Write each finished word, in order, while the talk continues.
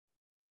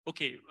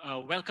Okay,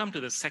 welcome to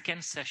the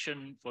second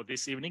session for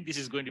this evening. This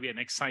is going to be an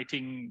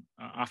exciting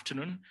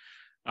afternoon.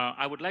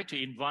 I would like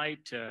to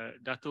invite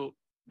Dato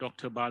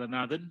Dr.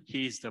 Balanathan.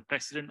 He is the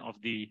president of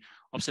the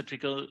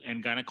Obstetrical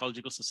and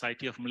Gynecological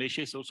Society of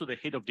Malaysia. He's also the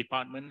head of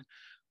department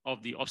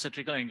of the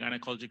Obstetrical and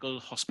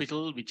Gynecological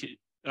Hospital, which is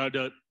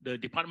the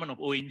Department of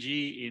ONG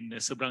in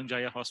Seberang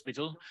Jaya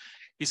Hospital.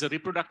 He's a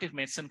reproductive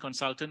medicine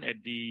consultant at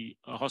the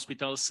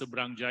Hospital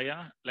Seberang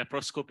Jaya,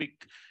 laparoscopic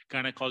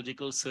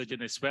gynecological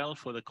surgeon as well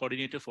for the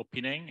coordinator for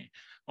Penang,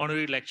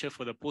 honorary lecturer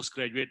for the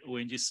postgraduate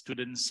ONG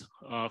students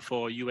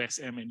for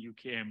USM and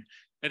UKM.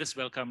 Let us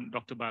welcome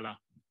Dr. Bala.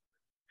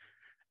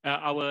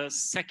 Our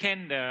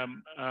second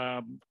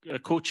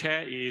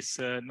co-chair is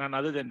none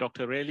other than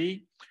Dr.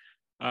 Relly,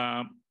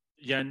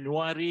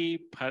 Yanuari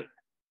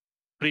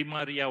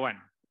Primariawan.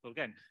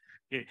 Again,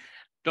 okay.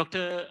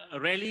 Dr.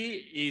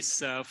 Relly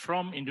is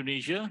from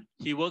Indonesia.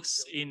 He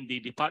works in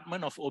the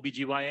Department of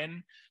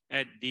OBGYN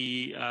at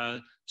the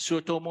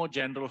Sutomo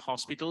General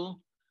Hospital,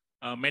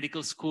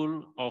 Medical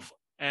School of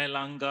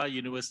Airlangga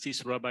University,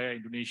 Surabaya,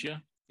 Indonesia.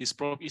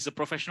 He's a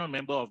professional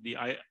member of the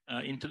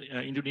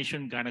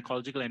Indonesian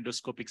Gynecological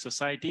Endoscopic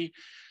Society,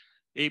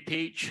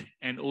 APAGE,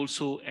 and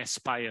also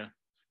ASPIRE.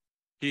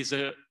 He's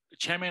a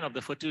chairman of the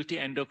Fertility,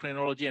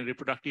 Endocrinology, and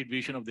Reproductive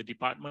Division of the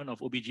Department of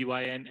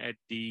OBGYN at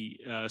the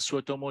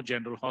Sutomo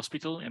General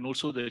Hospital, and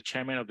also the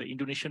chairman of the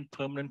Indonesian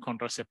Permanent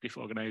Contraceptive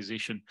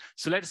Organization.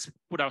 So let's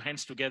put our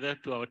hands together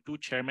to our two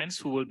chairmen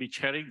who will be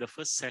chairing the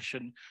first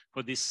session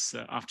for this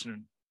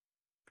afternoon.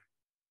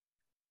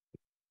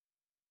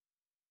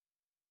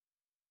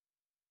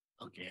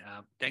 Okay,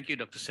 thank you,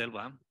 Dr.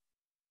 Selva.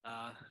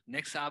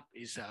 Next up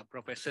is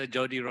Professor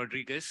Jordi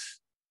Rodriguez.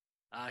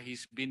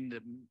 He's been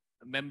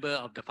a member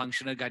of the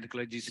Functional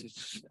Gynecology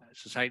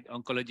Society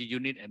Oncology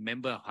Unit and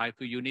member of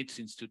Hifu Unit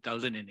since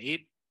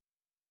 2008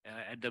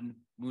 at the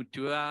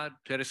Mutua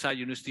Teresa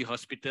University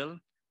Hospital.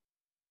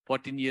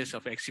 14 years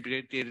of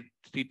experience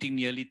treating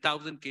nearly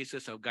 1,000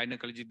 cases of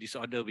gynecologic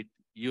disorder with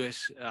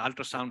US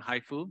ultrasound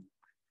Hifu.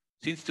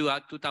 Since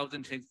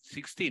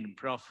 2016,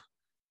 Prof.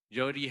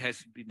 Jordi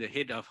has been the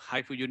head of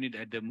Hifu Unit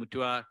at the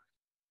Mutua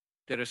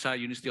Teresa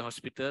University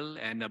Hospital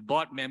and a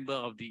board member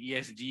of the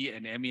ESG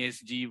and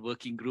MESG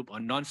working group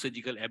on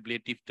non-surgical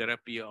ablative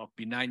therapy of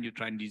benign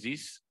uterine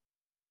disease.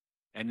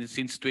 And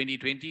since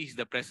 2020, he's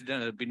the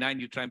president of the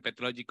Benign Uterine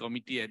Pathology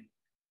Committee at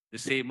the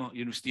same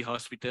university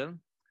hospital,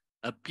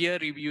 a peer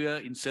reviewer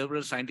in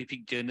several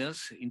scientific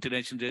journals,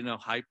 International Journal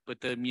of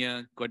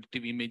Hyperthermia,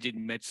 Quantitative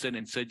Imaging Medicine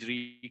and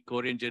Surgery,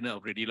 Korean Journal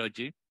of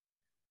Radiology,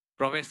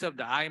 professor of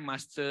the Eye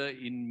Master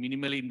in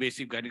Minimally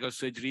Invasive Gynecological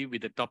Surgery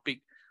with the topic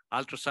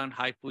ultrasound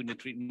Hifu in the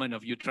treatment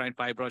of uterine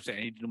fibroids and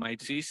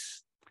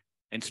adenomyosis,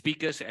 and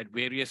speakers at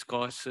various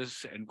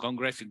courses and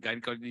congress in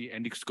gynecology,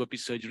 endoscopy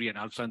surgery, and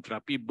ultrasound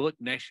therapy, both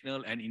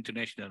national and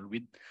international,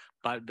 with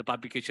the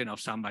publication of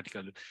some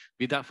articles.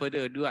 Without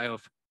further ado,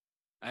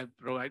 I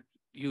provide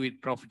you with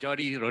Prof.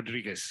 Jordi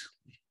Rodriguez.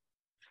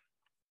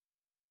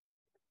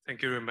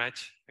 Thank you very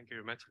much. Thank you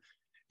very much.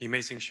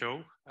 Amazing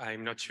show.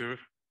 I'm not sure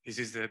this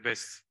is the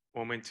best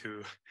moment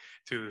to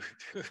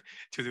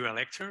do a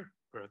lecture.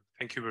 But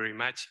thank you very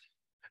much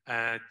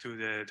to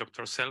the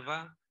Dr.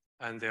 Selva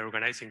and the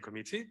organizing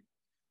committee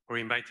for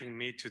inviting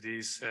me to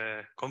this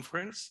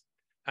conference.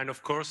 And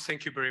of course,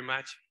 thank you very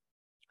much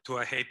to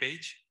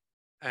APAGE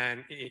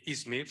and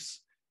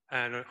ISMIVS.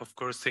 And of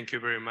course, thank you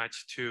very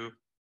much to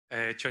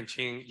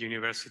Chongqing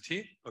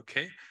University,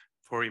 okay,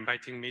 for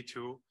inviting me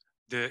to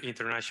the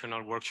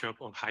international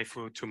workshop on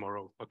Hifu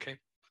tomorrow, okay?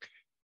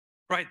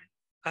 Right.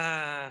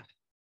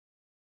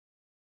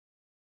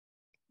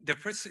 The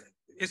first,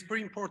 it's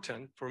very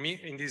important for me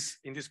in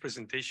this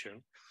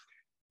presentation,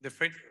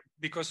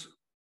 because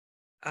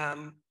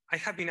I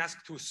have been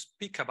asked to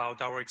speak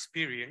about our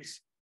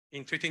experience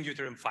in treating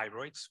uterine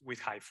fibroids with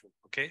Hifu,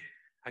 okay,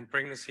 and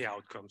pregnancy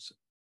outcomes.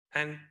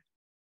 And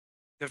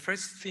the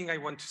first thing I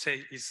want to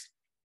say is,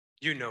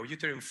 you know,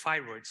 uterine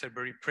fibroids are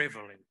very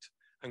prevalent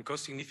and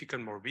cause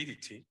significant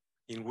morbidity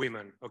in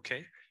women,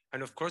 okay?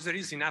 And of course, there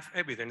is enough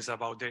evidence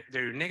about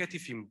their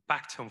negative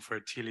impact on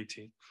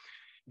fertility,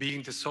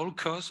 being the sole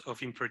cause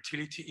of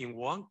infertility in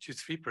 1 to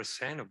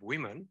 3% of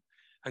women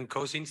and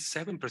causing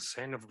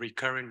 7% of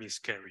recurrent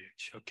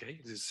miscarriage, okay?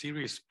 It's a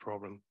serious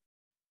problem.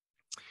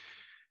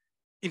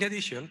 In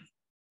addition,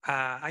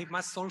 I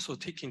must also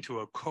take into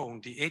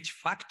account the age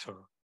factor,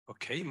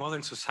 okay?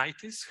 Modern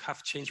societies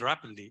have changed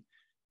rapidly,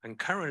 and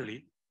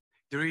currently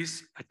there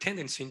is a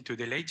tendency to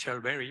delay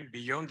childbearing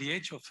beyond the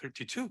age of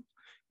 32,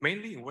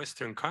 mainly in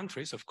Western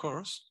countries, of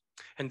course.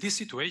 And this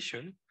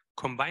situation,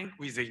 combined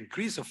with the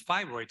increase of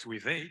fibroids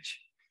with age,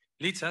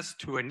 leads us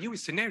to a new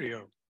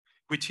scenario,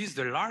 which is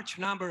the large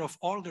number of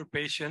older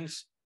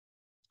patients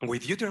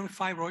with uterine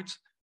fibroids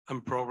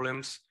and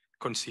problems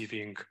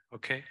conceiving,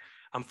 okay?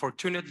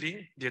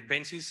 Unfortunately, the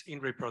advances in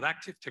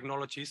reproductive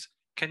technologies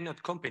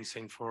cannot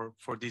compensate for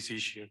this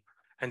issue.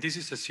 And this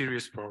is a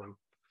serious problem.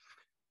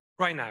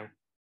 Right now,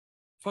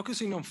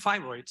 Focusing on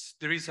fibroids,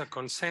 there is a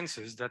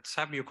consensus that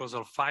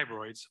submucosal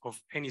fibroids of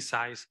any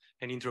size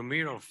and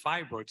intramural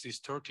fibroids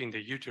distorting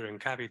the uterine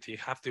cavity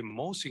have the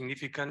most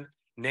significant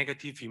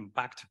negative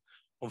impact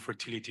on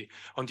fertility.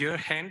 On the other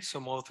hand,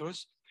 some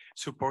authors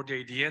support the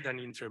idea that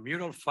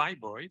intramural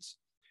fibroids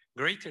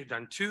greater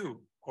than 2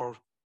 or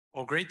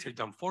greater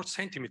than 4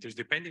 centimeters,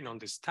 depending on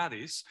the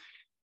studies,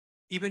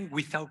 even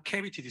without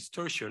cavity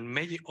distortion,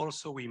 may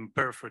also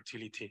impair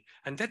fertility.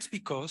 And that's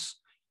because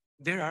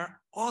there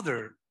are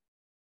other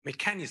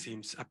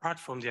mechanisms apart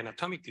from the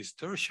anatomic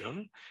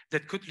distortion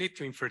that could lead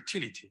to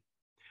infertility,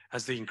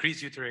 as the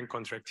increased uterine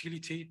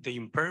contractility, the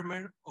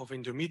impairment of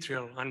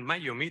endometrial and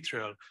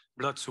myometrial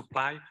blood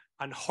supply,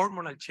 and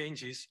hormonal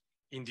changes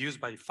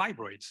induced by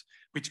fibroids,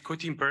 which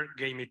could impair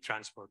gamete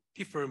transport.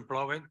 Different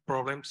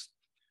problems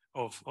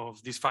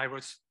of these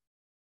fibroids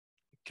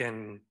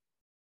can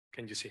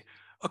you see?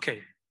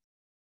 Okay,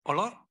 all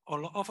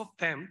of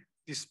them,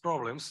 these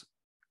problems,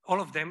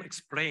 all of them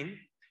explain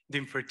the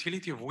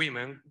infertility of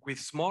women with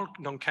small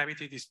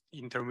non-cavity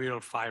intramural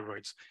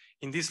fibroids.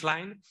 In this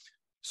line,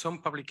 some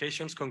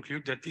publications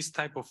conclude that this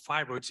type of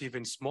fibroids,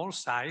 even small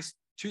size,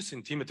 2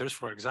 centimeters,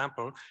 for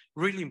example,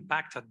 really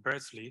impact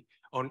adversely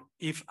on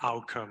IF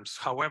outcomes.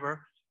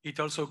 However, it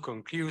also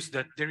concludes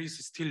that there is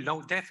still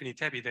no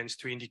definite evidence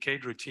to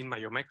indicate routine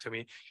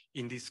myomectomy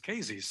in these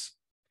cases.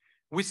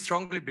 We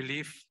strongly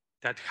believe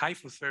that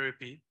Hifu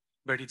therapy,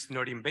 but its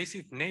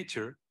non-invasive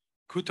nature,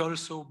 could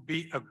also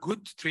be a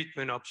good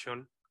treatment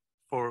option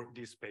for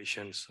these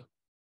patients.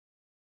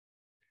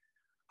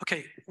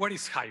 Okay, what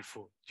is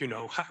Hifu? You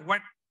know,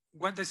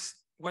 what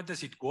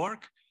does it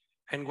work,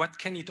 and what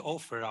can it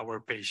offer our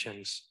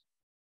patients?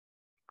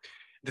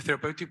 The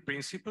therapeutic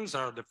principles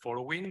are the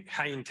following.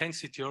 High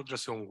intensity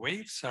ultrasound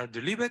waves are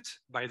delivered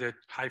by the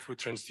Hifu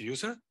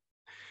transducer.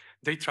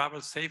 They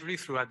travel safely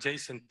through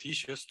adjacent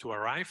tissues to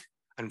arrive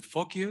and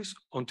focus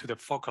onto the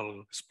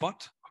focal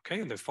spot,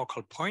 okay, the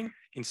focal point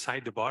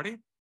inside the body.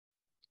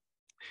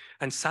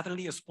 And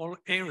suddenly a small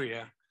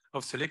area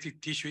of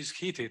selected tissue is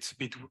heated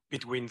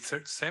between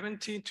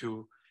 70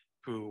 to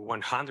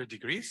 100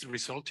 degrees,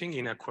 resulting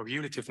in a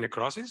coagulative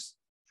necrosis.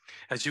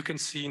 As you can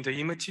see in the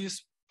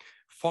images,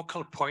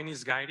 focal point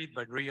is guided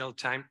by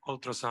real-time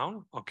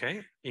ultrasound,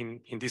 okay,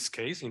 in this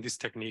case, in this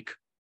technique.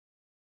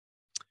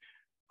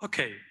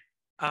 Okay,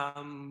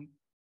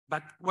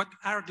 but what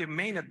are the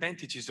main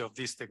advantages of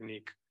this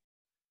technique?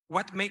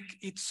 What makes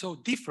it so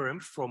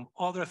different from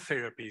other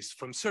therapies,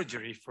 from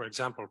surgery, for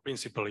example,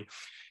 principally?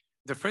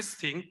 The first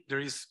thing, there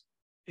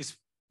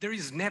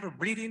is never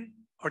bleeding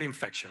or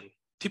infection.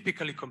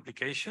 Typically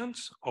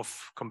complications of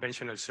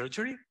conventional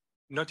surgery,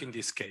 not in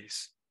this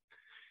case.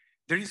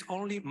 There is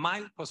only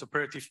mild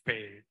postoperative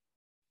pain.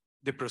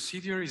 The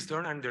procedure is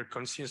done under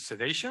conscious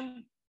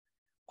sedation.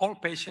 All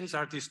patients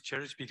are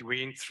discharged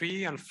between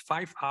 3 and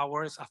 5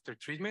 hours after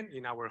treatment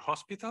in our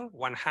hospital.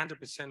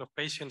 100% of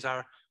patients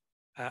are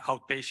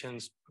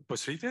outpatient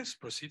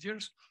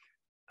procedures,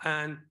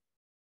 and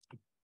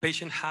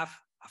patients have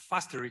a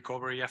faster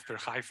recovery after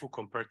Hifu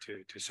compared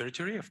to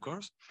surgery, of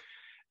course.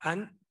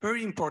 And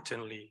very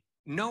importantly,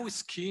 no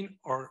skin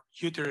or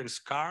uterine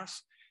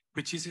scars,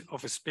 which is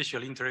of a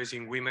special interest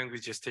in women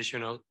with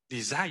gestational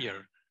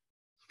desire.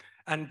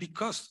 And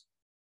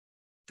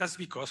that's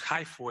because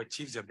Hifu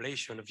achieves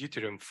ablation of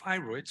uterine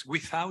fibroids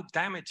without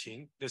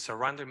damaging the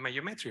surrounding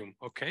myometrium,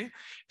 okay?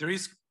 There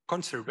is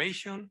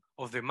conservation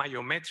of the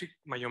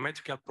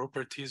myometrical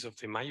properties of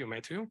the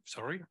myometrium,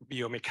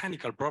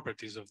 biomechanical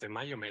properties of the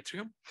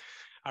myometrium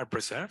are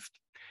preserved.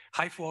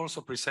 Hifu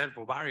also preserves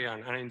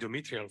ovarian and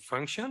endometrial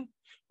function.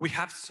 We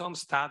have some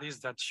studies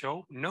that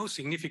show no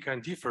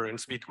significant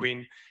difference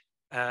between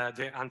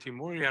the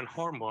anti-Mullerian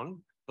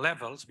hormone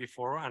levels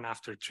before and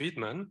after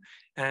treatment.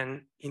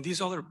 And in this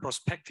other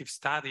prospective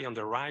study on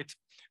the right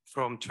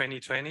from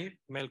 2020,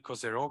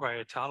 Melkozerova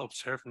et al.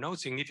 Observed no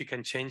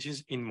significant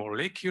changes in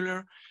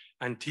molecular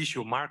and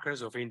tissue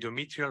markers of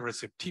endometrial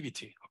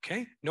receptivity,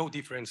 okay? No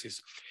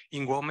differences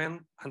in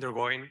women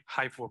undergoing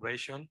Hifu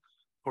ablation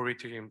for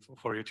uterine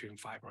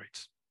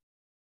fibroids.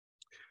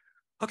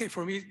 Okay,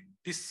 for me,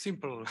 this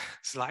simple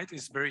slide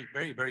is very,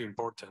 very, very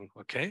important,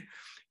 okay?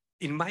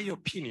 In my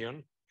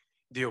opinion,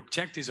 the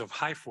objectives of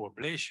Hifu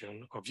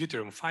ablation of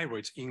uterine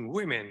fibroids in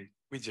women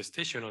with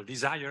gestational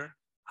desire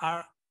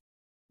are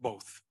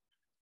both.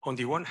 On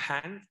the one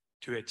hand,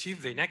 to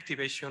achieve the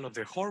inactivation of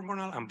the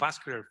hormonal and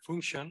vascular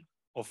function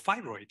of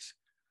fibroids,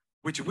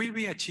 which will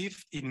be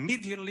achieved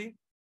immediately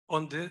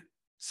on the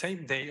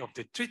same day of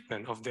the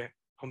treatment on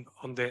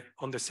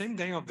the same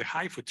day of the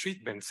Hifu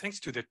treatment, thanks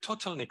to the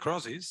total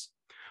necrosis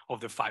of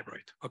the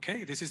fibroid.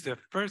 Okay, this is the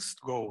first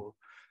goal.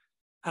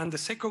 And the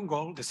second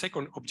goal, the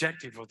second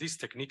objective of this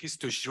technique is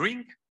to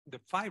shrink the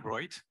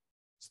fibroid,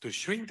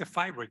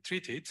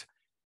 treated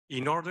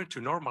in order to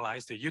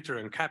normalize the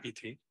uterine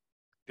cavity,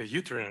 the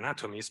uterine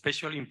anatomy,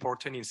 especially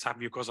important in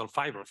submucosal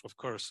fibers, of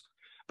course.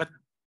 But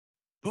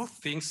both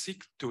things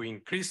seek to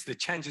increase the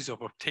chances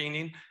of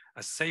obtaining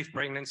a safe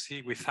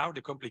pregnancy without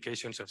the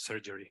complications of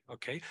surgery,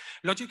 okay?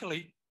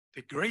 Logically,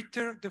 the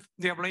greater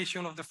the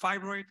ablation of the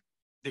fibroid,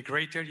 the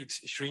greater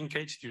its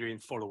shrinkage during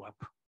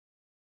follow-up.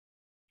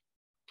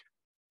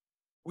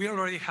 We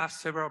already have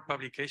several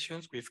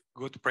publications with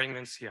good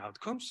pregnancy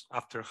outcomes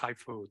after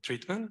Hifu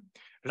treatment,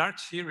 large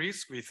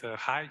series with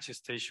high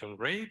gestation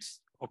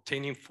rates,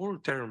 obtaining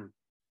full-term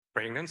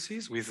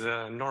pregnancies with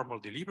normal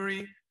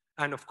delivery,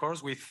 and of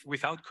course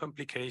without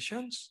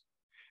complications.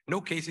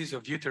 No cases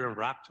of uterine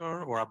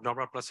rupture or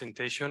abnormal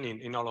placentation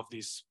in all of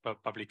these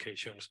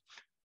publications.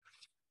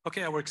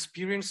 Okay, our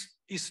experience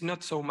is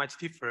not so much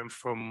different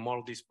from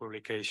all these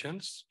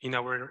publications. In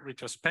our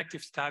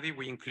retrospective study,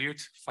 we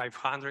include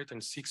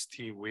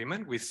 560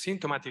 women with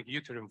symptomatic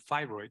uterine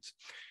fibroids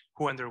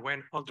who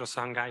underwent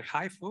ultrasound guide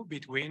Hifu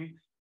between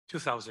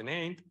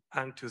 2008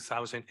 and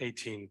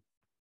 2018.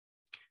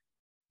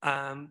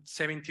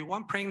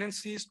 71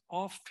 pregnancies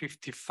of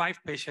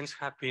 55 patients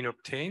have been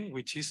obtained,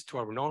 which is, to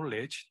our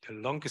knowledge, the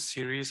longest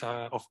series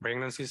of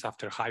pregnancies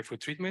after Hifu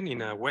treatment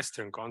in a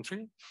Western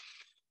country.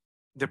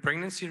 The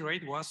pregnancy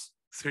rate was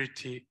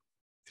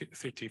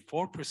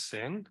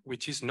 34%,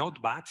 which is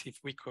not bad if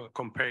we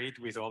compare it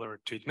with other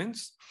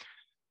treatments.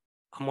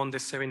 Among the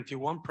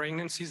 71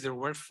 pregnancies, there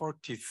were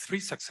 43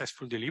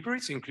 successful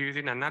deliveries,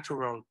 including a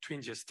natural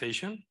twin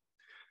gestation,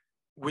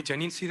 with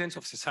an incidence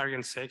of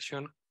cesarean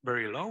section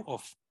very low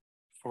of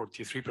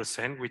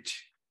 43%,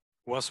 which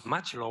was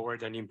much lower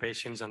than in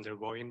patients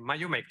undergoing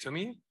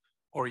myomectomy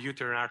or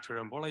uterine artery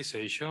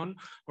embolization,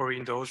 or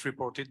in those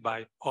reported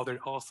by other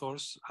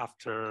authors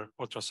after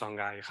ultrasound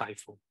guide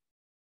Hifu.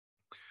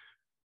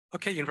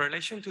 Okay, in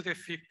relation to the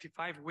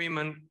 55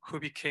 women who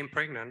became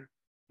pregnant,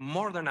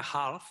 more than a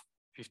half,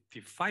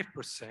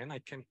 55%, I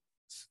can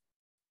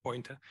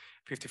point,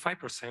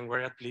 55%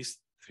 were at least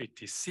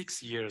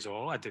 56 years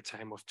old at the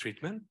time of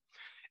treatment.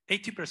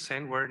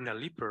 80% were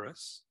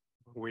nulliparous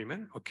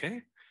women,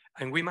 okay?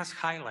 And we must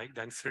highlight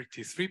that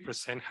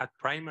 33% had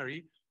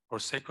primary or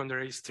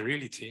secondary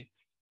sterility,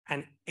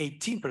 and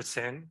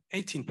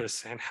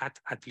 18% had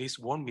at least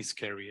one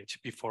miscarriage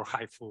before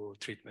Hifu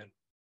treatment.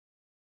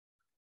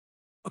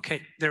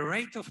 Okay, the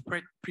rate of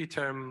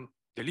preterm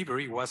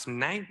delivery was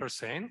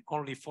 9%,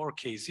 only 4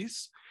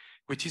 cases,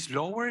 which is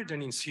lower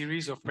than in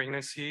series of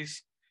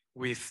pregnancies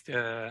with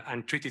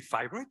untreated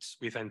fibroids,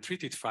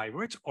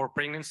 or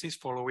pregnancies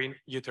following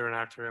uterine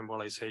artery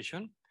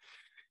embolization.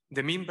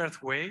 The mean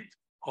birth weight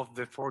of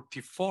the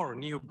 44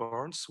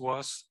 newborns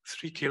was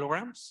 3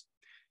 kilograms.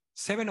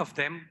 7 of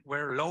them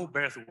were low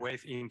birth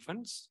weight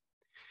infants,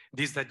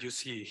 this that you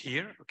see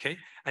here, okay?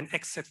 And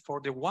except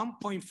for the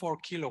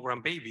 1.4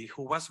 kilogram baby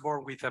who was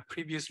born with a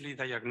previously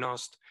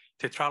diagnosed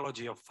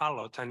tetralogy of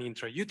Fallot and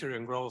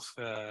intrauterine growth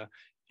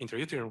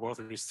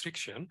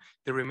restriction,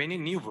 the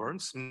remaining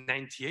newborns,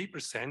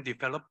 98%,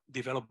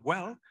 developed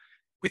well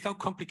without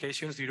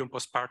complications during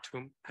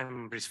postpartum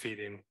and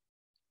breastfeeding.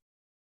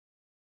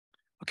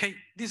 Okay,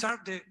 these are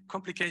the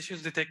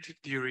complications detected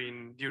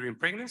during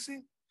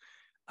pregnancy.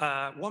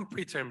 1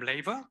 preterm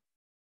labor,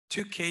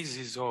 2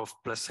 cases of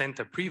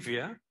placenta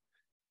previa,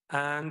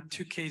 and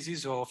 2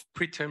 cases of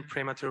preterm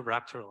premature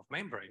rupture of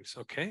membranes,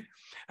 okay?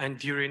 And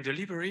during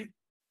delivery,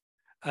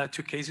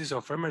 2 cases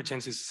of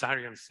emergency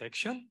cesarean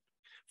section,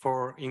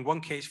 in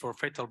one case for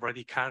fetal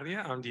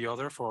bradycardia and the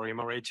other for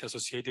hemorrhage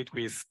associated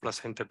with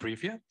placenta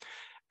previa,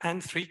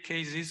 and 3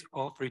 cases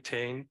of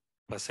retained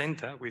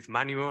placenta with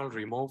manual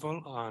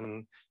removal,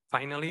 and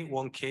finally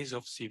 1 case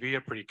of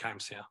severe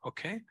preeclampsia,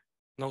 okay?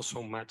 Not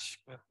so much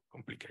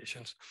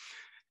complications.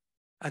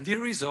 And the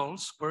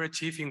results were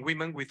achieved in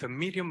women with a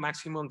medium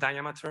maximum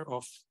diameter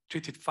of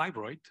treated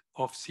fibroid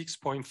of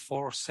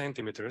 6.4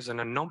 centimeters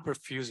and a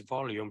non-perfused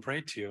volume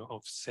ratio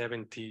of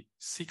 76%,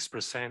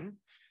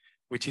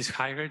 which is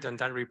higher than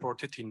that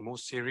reported in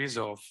most series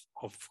of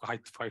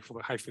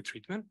Hifu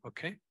treatment,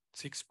 okay?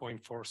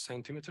 6.4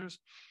 centimeters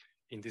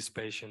in these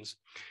patients.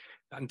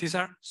 And these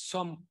are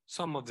some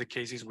of the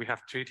cases we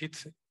have treated.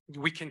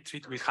 We can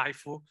treat with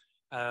Hifu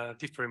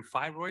different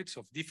fibroids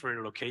of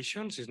different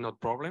locations, is not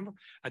problem.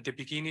 At the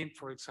beginning,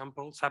 for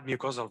example,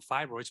 submucosal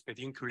fibroids,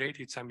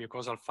 pedunculated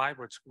submucosal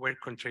fibroids were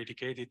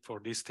contraindicated for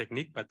this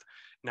technique, but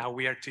now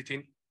we are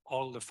treating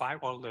all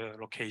the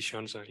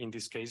locations in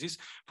these cases.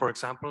 For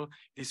example,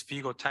 this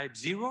FIGO type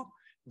 0,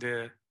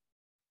 the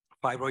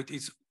fibroid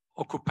is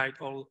occupied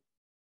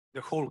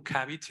the whole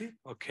cavity,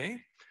 okay?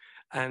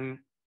 And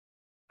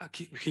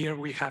here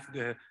we have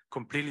the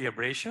completely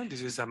abrasion.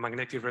 This is a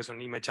magnetic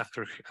resonance image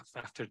after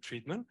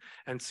treatment.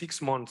 And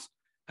 6 months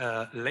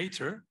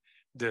later,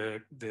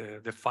 the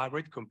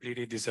fibroid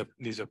completely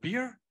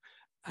disappear.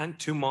 And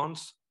 2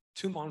 months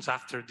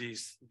after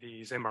this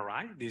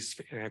MRI, this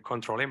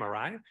control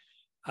MRI,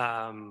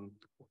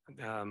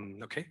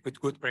 okay, with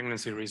good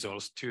pregnancy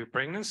results. 2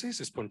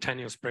 pregnancies,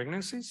 spontaneous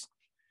pregnancies,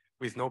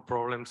 with no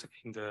problems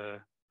in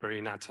the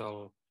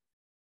perinatal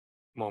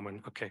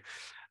moment, okay.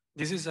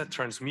 This is a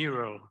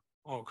transmural,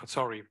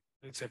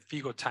 it's a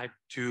FIGO type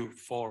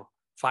 2-4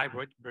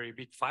 fibroid, very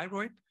big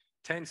fibroid,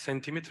 10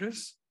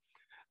 centimeters.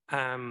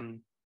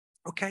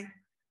 Okay,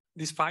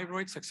 this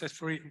fibroid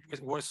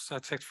was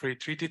successfully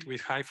treated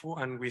with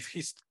Hifu and with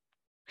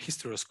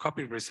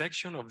hysteroscopic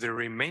resection of the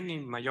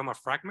remaining myoma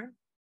fragment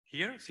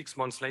here, 6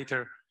 months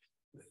later,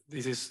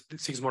 this is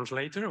 6 months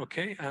later,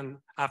 okay? And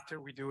after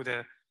we do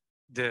the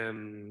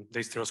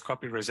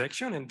hysteroscopic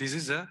resection, and this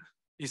is a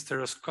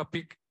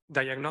hysteroscopic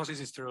diagnosis,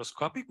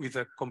 hysteroscopic with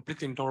a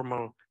completely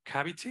normal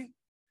cavity.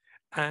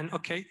 And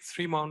okay,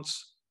 3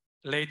 months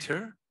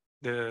later,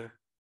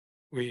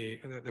 we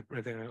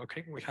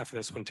have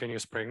the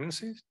spontaneous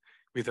pregnancies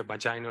with a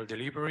vaginal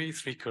delivery,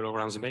 3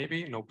 kilograms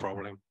baby, no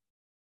problem.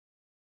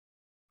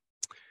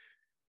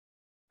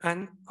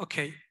 And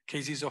okay,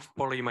 cases of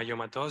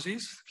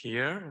polymyomatosis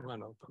here,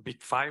 a big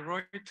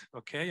fibroid,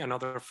 okay,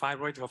 another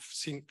fibroid of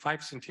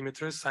 5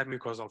 centimeters,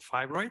 submucosal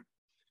fibroid.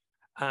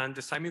 And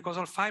the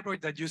submucosal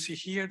fibroid that you see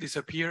here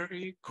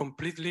disappeared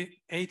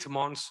completely 8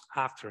 months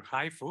after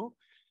Hifu.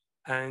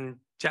 And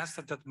just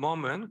at that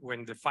moment,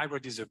 when the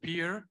fibroid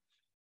disappeared,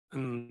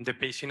 the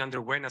patient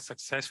underwent a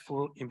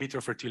successful in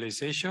vitro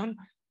fertilization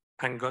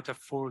and got a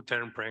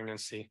full-term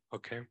pregnancy,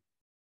 okay?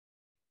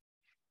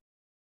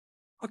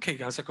 Okay,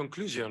 as a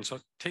conclusion, so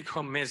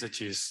take-home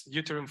messages.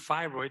 Uterine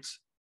fibroids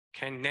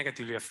can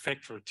negatively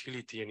affect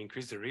fertility and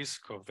increase the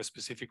risk of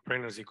specific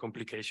pregnancy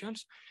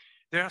complications.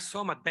 There are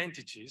some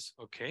advantages,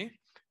 okay,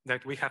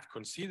 that we have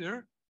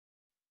considered.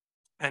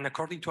 And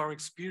according to our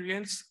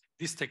experience,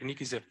 this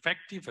technique is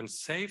effective and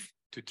safe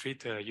to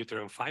treat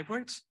uterine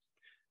fibroids.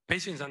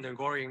 Patients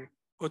undergoing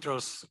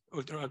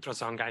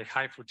ultrasound guide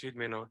Hifu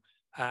treatment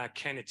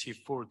can achieve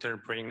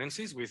full-term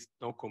pregnancies with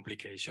no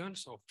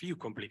complications or few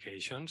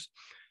complications.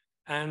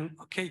 And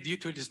okay, due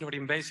to its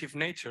non-invasive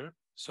nature,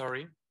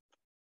 sorry,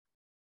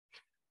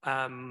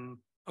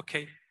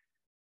 okay,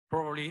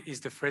 probably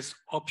is the first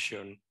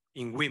option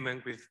in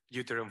women with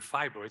uterine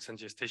fibroids and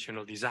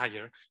gestational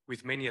desire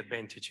with many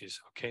advantages,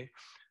 okay?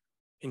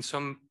 In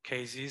some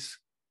cases,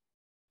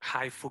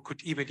 Hifu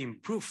could even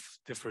improve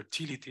the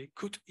fertility,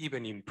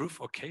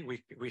 okay,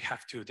 we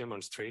have to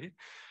demonstrate it,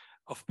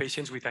 of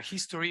patients with a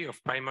history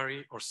of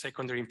primary or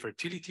secondary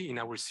infertility. In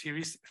our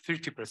series,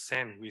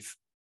 30% with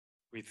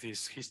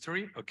this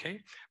history, okay?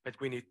 But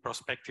we need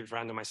prospective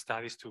randomized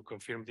studies to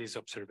confirm these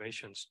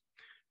observations.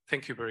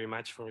 Thank you very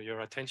much for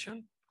your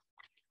attention.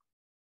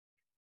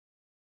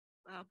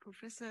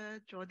 Professor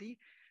Jordi,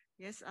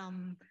 yes,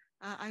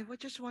 I would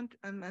just want,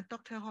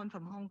 Dr. Hon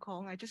from Hong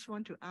Kong, I just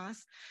want to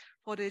ask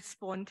for the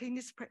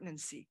spontaneous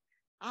pregnancy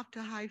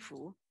after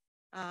Hifu,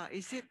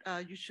 is it,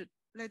 you should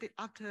let it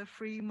after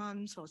 3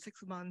 months or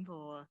 6 months,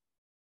 or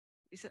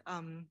is it,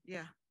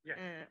 yeah.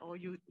 Or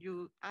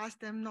you ask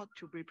them not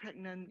to be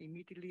pregnant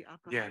immediately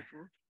after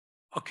Hifu?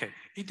 Okay,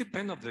 it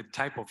depends on the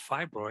type of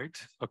fibroid,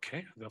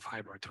 okay,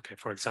 okay.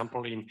 For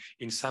example, in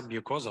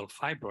submucosal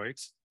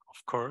fibroids,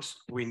 of course,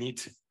 we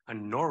need a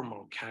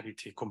normal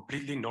cavity,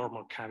 completely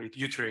normal cavity,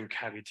 uterine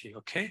cavity,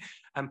 okay?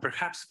 And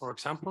perhaps, for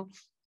example,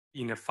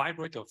 in a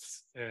fibroid of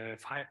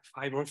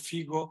fibroid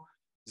FIGO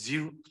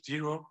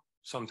 0,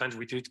 sometimes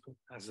we do it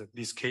as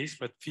this case,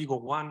 but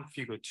FIGO 1,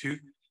 FIGO 2,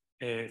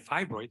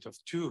 fibroid of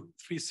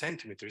 2-3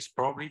 centimeters,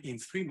 probably in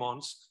 3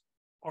 months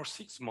or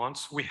 6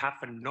 months, we have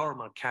a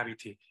normal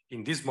cavity.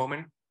 In this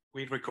moment,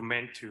 we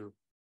recommend to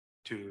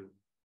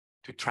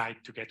try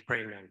to get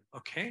pregnant,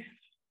 okay?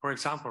 For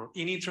example,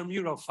 in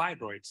intramural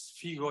fibroids,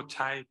 FIGO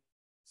type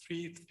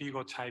 3,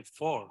 FIGO type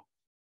 4,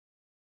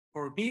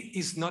 for me,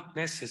 it's not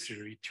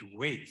necessary to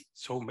wait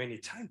so many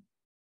times.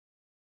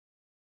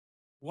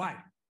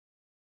 Why?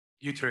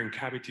 Uterine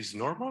cavity is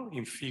normal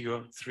in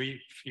FIGO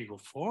 3, FIGO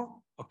 4,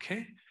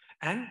 okay?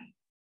 And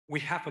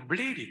we have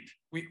ablated,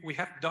 we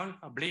have done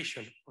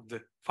ablation of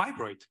the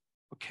fibroid,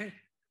 okay?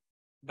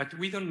 But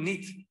we don't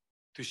need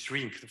to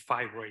shrink the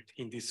fibroid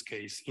in this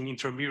case, in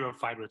intramural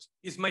fibroids.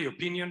 It's my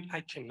opinion,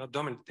 I cannot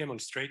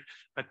demonstrate,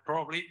 but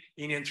probably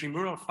in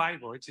intramural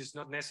fibroids, it's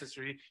not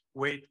necessary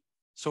wait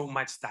so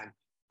much time.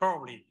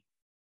 Probably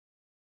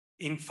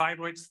in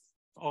fibroids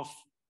of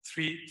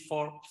 3,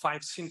 4,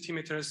 5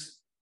 centimeters,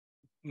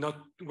 not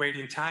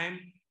waiting time.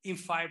 In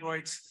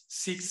fibroids,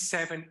 6,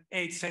 7,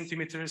 8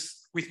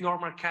 centimeters with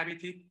normal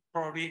cavity,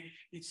 probably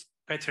it's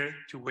better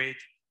to wait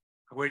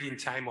a waiting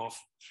time of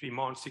 3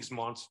 months, 6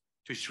 months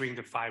to shrink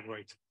the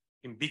fibroid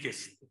in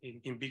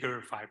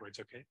bigger fibroids,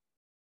 okay?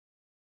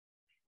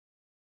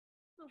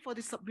 So for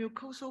the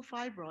submucosal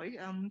fibroid,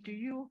 do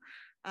you,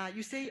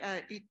 you say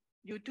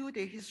you do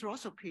the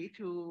hysteroscopy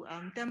to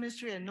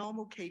demonstrate a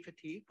normal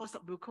cavity for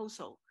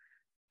submucosal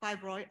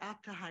fibroid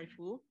after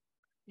Hifu.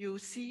 You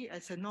see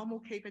as a normal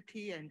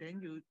cavity, and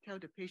then you tell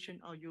the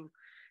patient, or you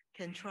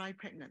can try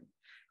pregnant.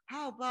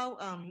 How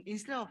about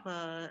instead of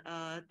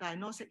a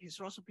diagnostic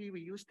hysteroscopy,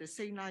 we use the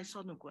saline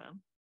sonogram,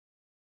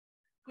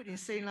 put in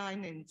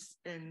saline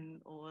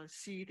and or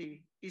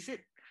CD. Is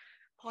it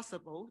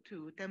possible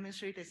to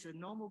demonstrate as a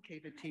normal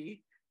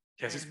cavity?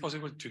 Yes, it's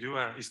possible to do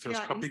a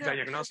hysteroscopic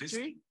diagnosis.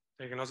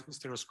 Diagnostic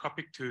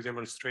hysteroscopic to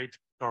demonstrate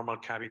normal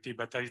cavity,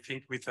 but I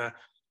think with the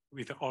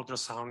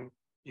ultrasound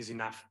is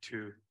enough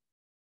to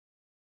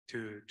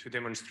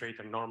demonstrate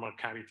a normal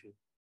cavity.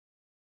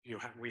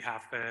 We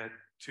have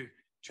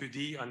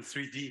 2D and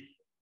 3D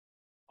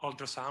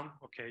ultrasound.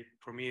 Okay,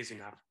 for me is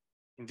enough.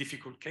 in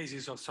difficult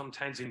cases, or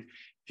sometimes in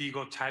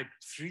Vigo type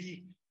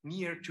 3,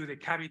 near to the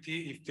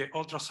cavity. If the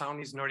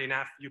ultrasound is not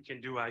enough, you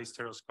can do a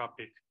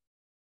hysteroscopic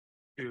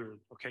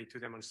to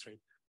demonstrate.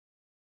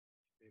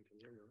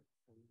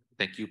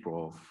 Thank you,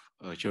 Prof.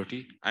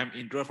 Jordi. I'm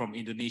Indra from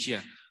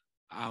Indonesia.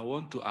 I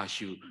want to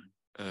ask you,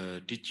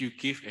 did you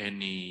give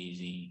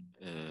any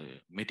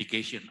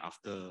medication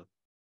after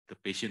the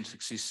patient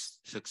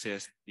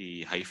success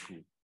the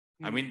Hifu?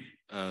 I mean,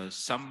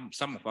 some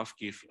of us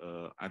give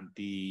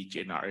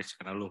anti-GnRH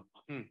analog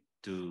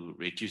to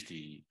reduce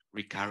the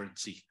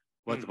recurrency.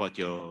 What about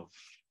your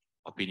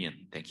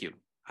opinion? Thank you.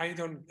 I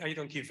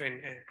don't give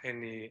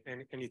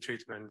any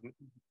treatment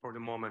for the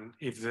moment.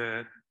 If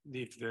the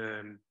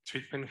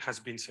treatment has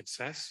been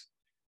success,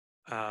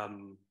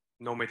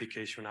 no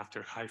medication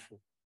after Hifu.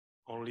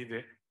 Only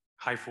the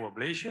Hifu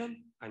ablation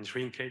and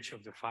shrinkage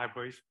of the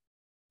fibroids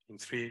in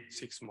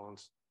 3-6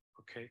 months.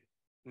 Okay,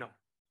 no.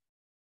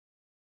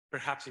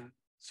 Perhaps in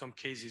some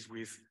cases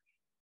with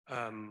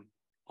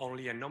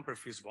only a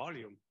non-perfused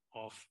volume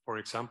of, for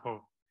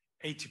example,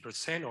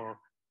 80% or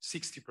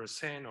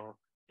 60%, or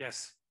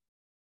yes,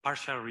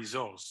 partial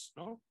results.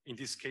 No, in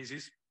these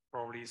cases,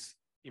 probably it's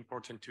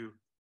important to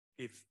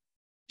give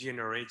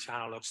GnRH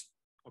analogs.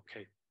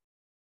 Okay,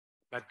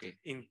 but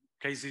in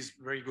cases,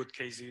 very good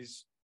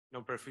cases,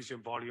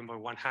 non-perfusion volume of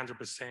 100%,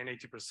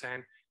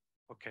 80%.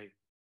 Okay,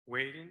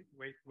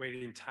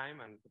 waiting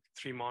time and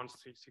 3 months,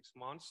 6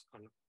 months.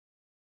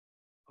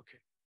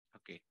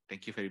 Okay,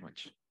 thank you very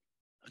much.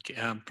 Okay,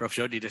 Prof.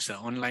 Jordi, there's an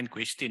online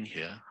question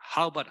here.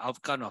 How about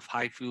outcome of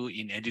Hifu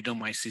in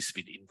adenomyosis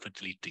with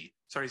infertility?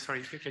 Sorry,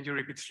 can you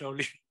repeat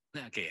slowly?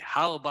 Okay,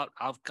 how about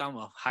outcome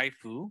of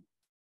Hifu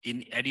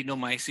in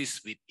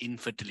adenomyosis with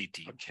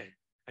infertility? Okay,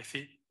 I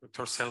think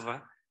Dr.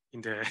 Selva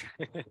in the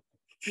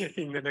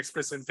in the next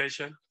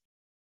presentation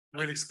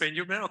will explain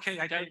you. Okay,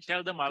 I can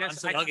tell them I'll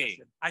answer. Okay,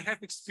 I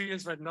have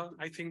experience, but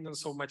I think not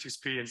so much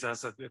experience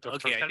as Dr.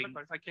 Okay, Selva,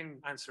 but I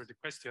can answer the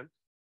question.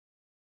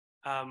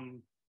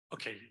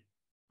 Okay,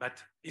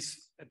 but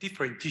it's a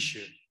different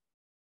tissue.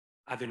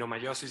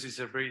 Adenomyosis is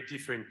a very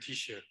different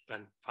tissue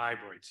than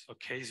fibroids.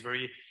 Okay, it's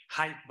very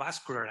high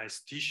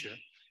vascularized tissue,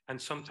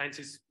 and sometimes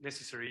it's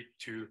necessary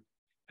to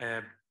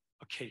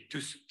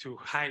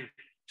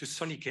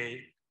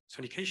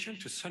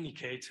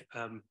sonicate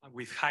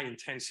with high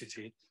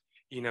intensity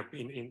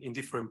in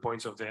different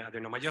points of the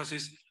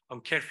adenomyosis,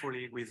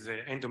 carefully with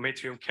the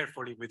endometrium,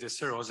 carefully with the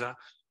serosa.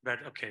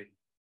 But okay,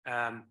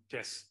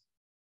 yes,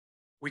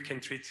 we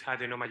can treat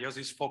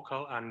adenomyosis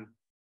focal and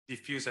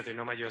diffuse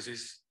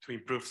adenomyosis to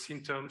improve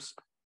symptoms.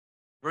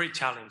 Very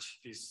challenging,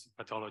 this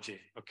pathology.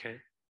 Okay,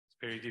 it's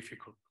very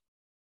difficult.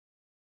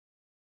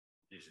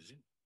 This is it.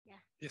 Yeah.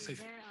 Yes,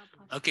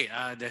 okay,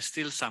 there's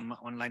still some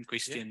online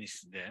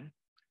questions there.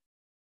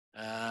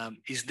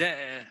 Is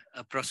there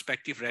a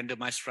prospective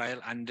randomized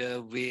trial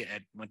underway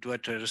at Madura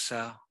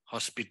Teresa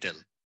Hospital?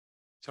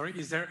 Sorry,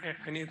 is there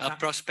any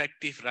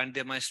prospective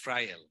randomized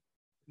trial?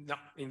 No,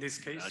 in this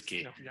case,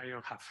 okay. No, I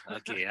don't have.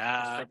 Okay,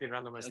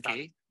 randomized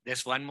trial.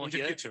 There's one more in the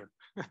here. future.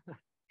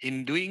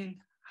 In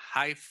doing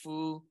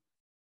Hifu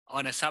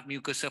on a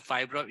submucosal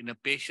fibroid in a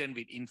patient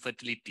with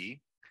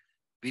infertility,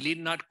 will it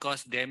not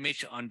cause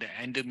damage on the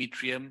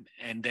endometrium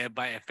and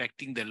thereby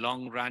affecting in the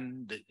long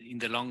run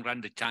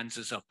the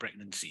chances of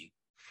pregnancy?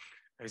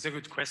 It's a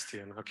good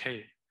question.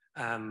 Okay,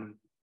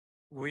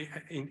 we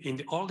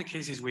in all the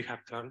cases we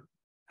have done,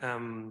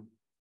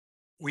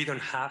 we don't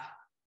have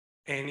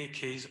any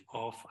case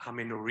of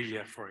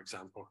amenorrhea, for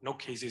example. No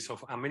cases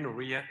of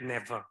amenorrhea,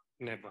 never.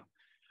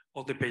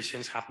 All the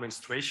patients have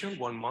menstruation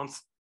 1 month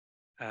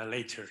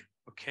later,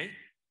 okay?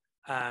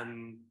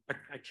 But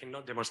I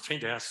cannot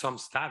demonstrate. There are some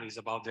studies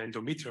about the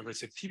endometrial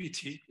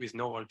receptivity with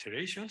no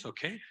alterations,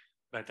 okay?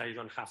 But I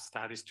don't have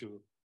studies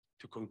to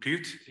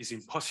conclude. It's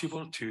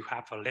impossible to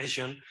have a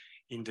lesion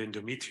in the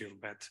endometrium.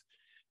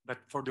 But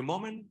for the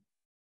moment,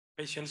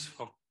 patients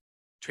of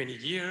 20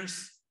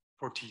 years,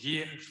 40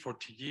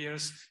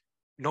 years,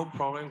 no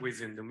problem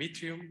with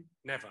endometrium,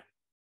 never.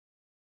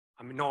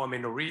 I mean, no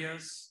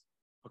amenorrheas,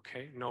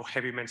 okay? No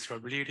heavy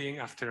menstrual bleeding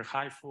after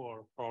Hifu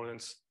or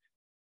problems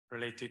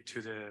related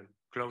to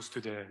close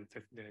to the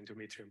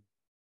endometrium.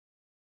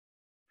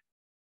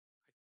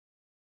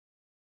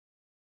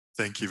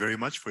 Thank you very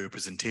much for your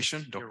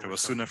presentation, Dr.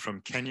 Wasuna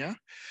from Kenya.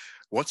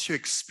 What's your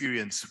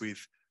experience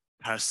with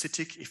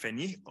parasitic, if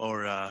any,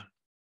 or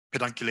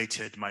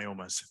pedunculated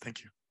myomas?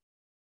 Thank you.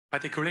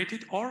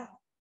 Pedunculated or?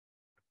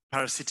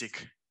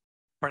 Parasitic.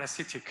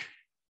 Parasitic.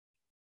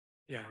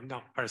 Yeah,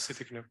 no,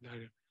 parasitic, no.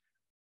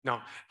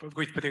 No, but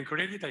with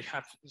pedunculated, I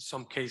have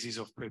some cases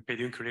of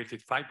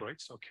pedunculated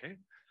fibroids, okay?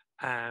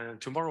 And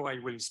tomorrow I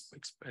will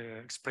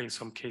explain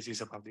some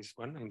cases about this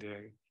one in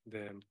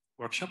the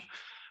workshop.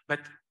 But,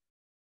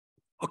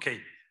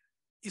 okay,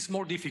 it's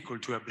more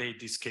difficult to ablate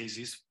these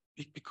cases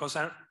because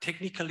are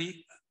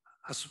technically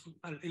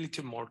a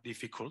little more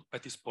difficult,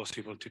 but it's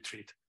possible to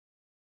treat.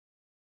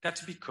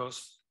 That's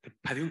because the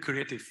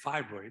pedunculated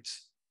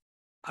fibroids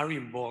are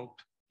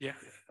involved. Yeah,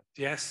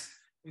 yes,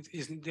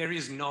 there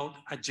is no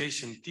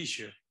adjacent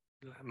tissue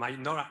not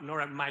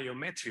a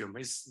myometrium,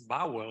 it's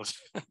bowels,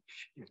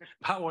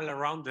 bowel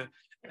around the,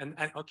 and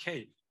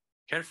okay,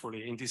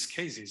 carefully in these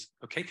cases,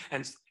 okay?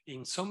 And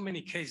in so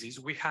many cases,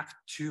 we have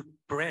to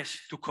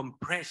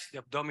compress the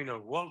abdominal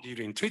wall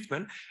during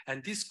treatment,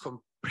 and this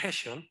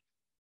compression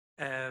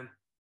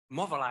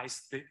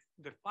mobilize the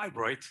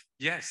fibroid,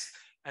 yes.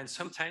 And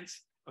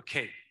sometimes,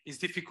 okay, it's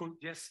difficult,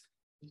 yes,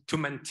 to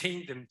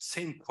maintain the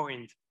same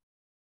point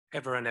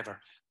ever and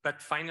ever.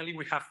 But finally,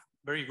 we have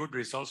very good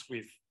results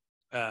with,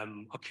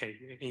 okay,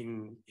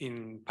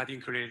 in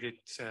pedunculated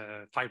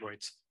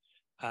fibroids.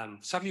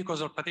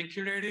 Submucosal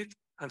pedunculated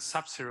and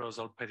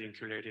subserosal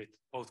pedunculated,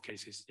 both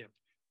cases, yeah.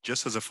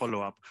 Just as a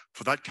follow-up,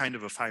 for that kind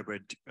of a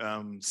fibroid,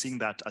 seeing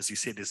that, as you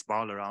say, this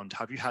bowel around,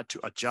 have you had to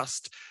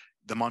adjust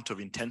the amount of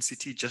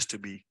intensity just to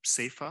be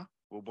safer?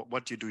 Or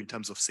what do you do in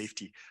terms of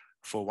safety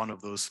for one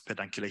of those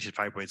pedunculated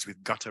fibroids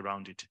with gut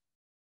around it?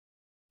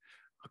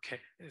 Okay,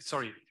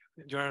 sorry,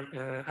 you're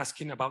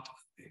asking about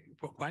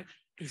what?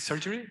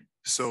 Surgery?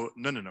 So,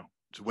 no.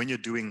 So when you're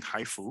doing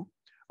Hifu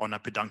on a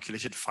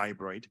pedunculated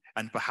fibroid,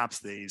 and perhaps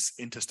there is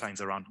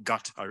intestines around,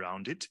 gut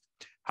around it,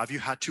 have you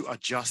had to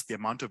adjust the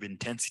amount of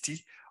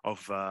intensity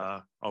of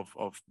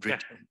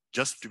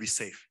just to be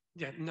safe?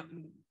 Yeah, no,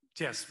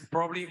 yes,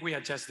 probably we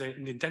adjust the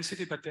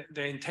intensity, but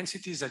the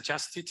intensity is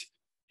adjusted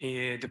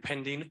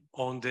depending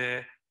on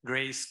the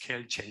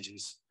grayscale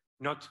changes.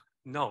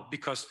 No,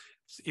 because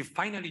if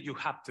finally you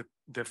have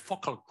the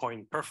focal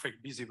point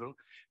perfect visible,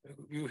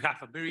 you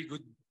have a very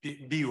good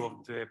view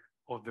of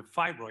the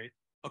fibroid.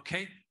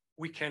 Okay,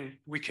 we can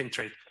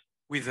treat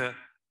with a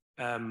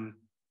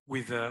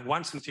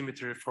 1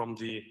 centimeter from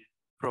the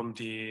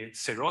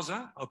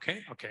serosa.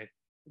 Okay,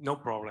 no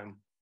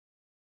problem.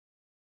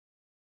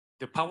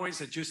 The power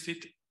is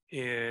adjusted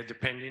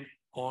depending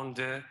on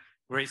the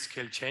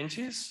grayscale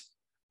changes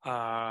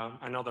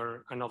and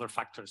other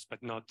factors,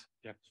 but not,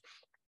 yeah.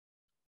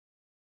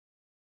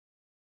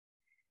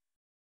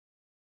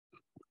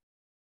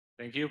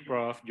 Thank you,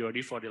 Prof.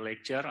 Jordi, for the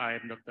lecture. I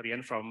am Dr.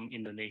 Yan from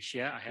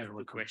Indonesia. I have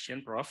a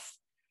question, Prof.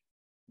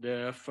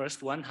 The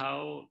first one,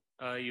 how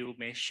you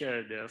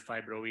measure the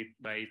fibroid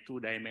by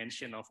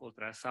 2-dimensional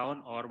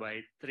ultrasound or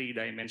by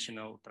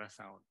 3-dimensional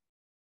ultrasound?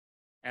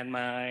 And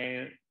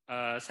my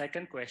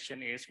second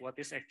question is, what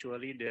is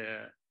actually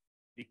the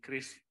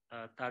decreased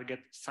target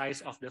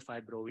size of the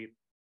fibroid?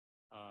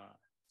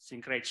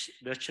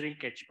 The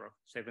shrinkage, Prof,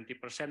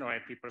 70% or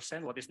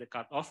 80%, what is the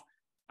cutoff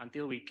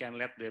until we can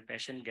let the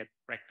patient get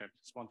pregnant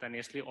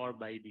spontaneously or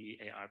by the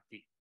ART?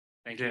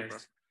 Thank you,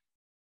 Prof.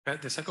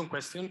 The second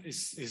question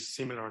is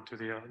similar to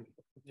the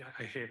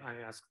I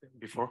asked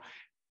before,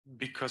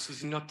 because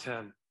it's not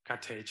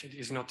cutage, it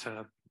is not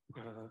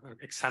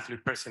exactly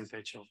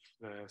percentage of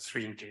the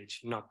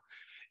shrinkage. Not.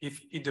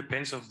 If it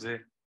depends of the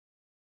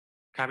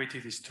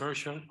cavity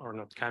distortion or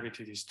not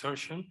cavity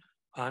distortion,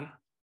 and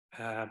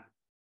at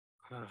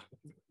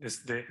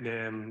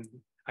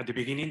the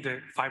beginning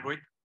the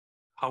fibroid,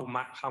 how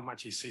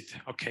much is it?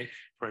 Okay,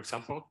 for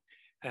example,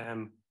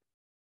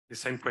 the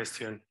same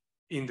question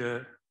in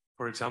the,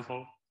 for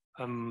example,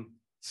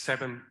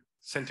 7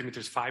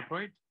 centimeters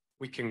fibroid,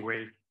 we can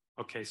wait,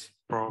 okay,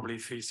 probably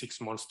 3-6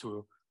 months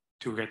to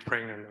get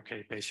pregnant,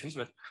 okay, patients,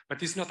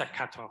 but it's not a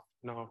cutoff,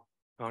 no,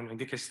 in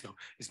this case, no.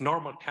 It's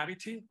normal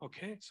cavity,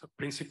 okay, so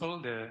principle,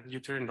 the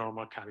uterine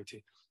normal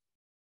cavity.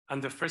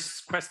 And the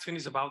first question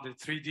is about the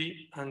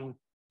 3D and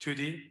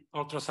 2D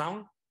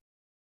ultrasound.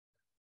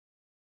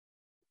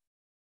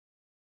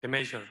 The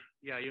measure.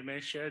 Yeah, you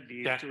measure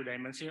the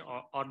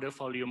 2-dimensional or the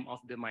volume of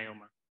the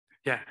myoma.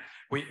 Yeah,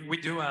 we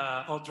do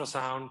a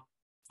ultrasound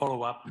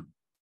follow-up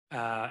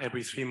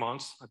every 3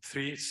 months,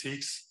 3,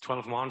 6,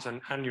 12 months,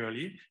 and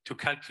annually to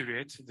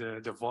calculate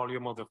the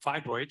volume of the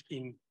fibroid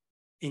in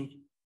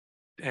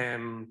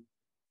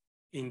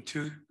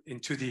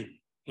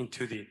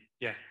 2D,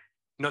 yeah,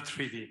 not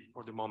 3D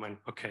for the moment.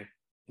 Okay,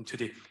 in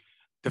 2D.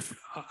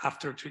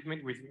 After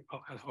treatment,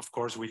 of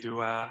course we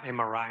do a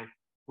MRI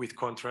with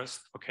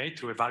contrast, okay,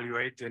 to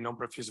evaluate the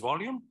non-perfuse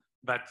volume,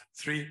 but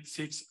 3,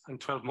 6, and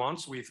 12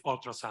 months with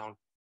ultrasound,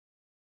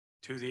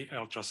 2D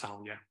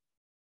ultrasound, yeah.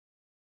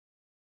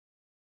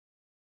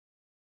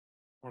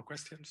 More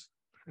questions?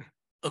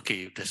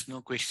 Okay, if there's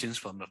no questions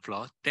from the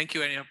floor. Thank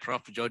you,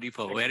 Prof. Jordi,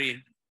 for a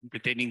very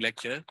entertaining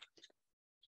lecture.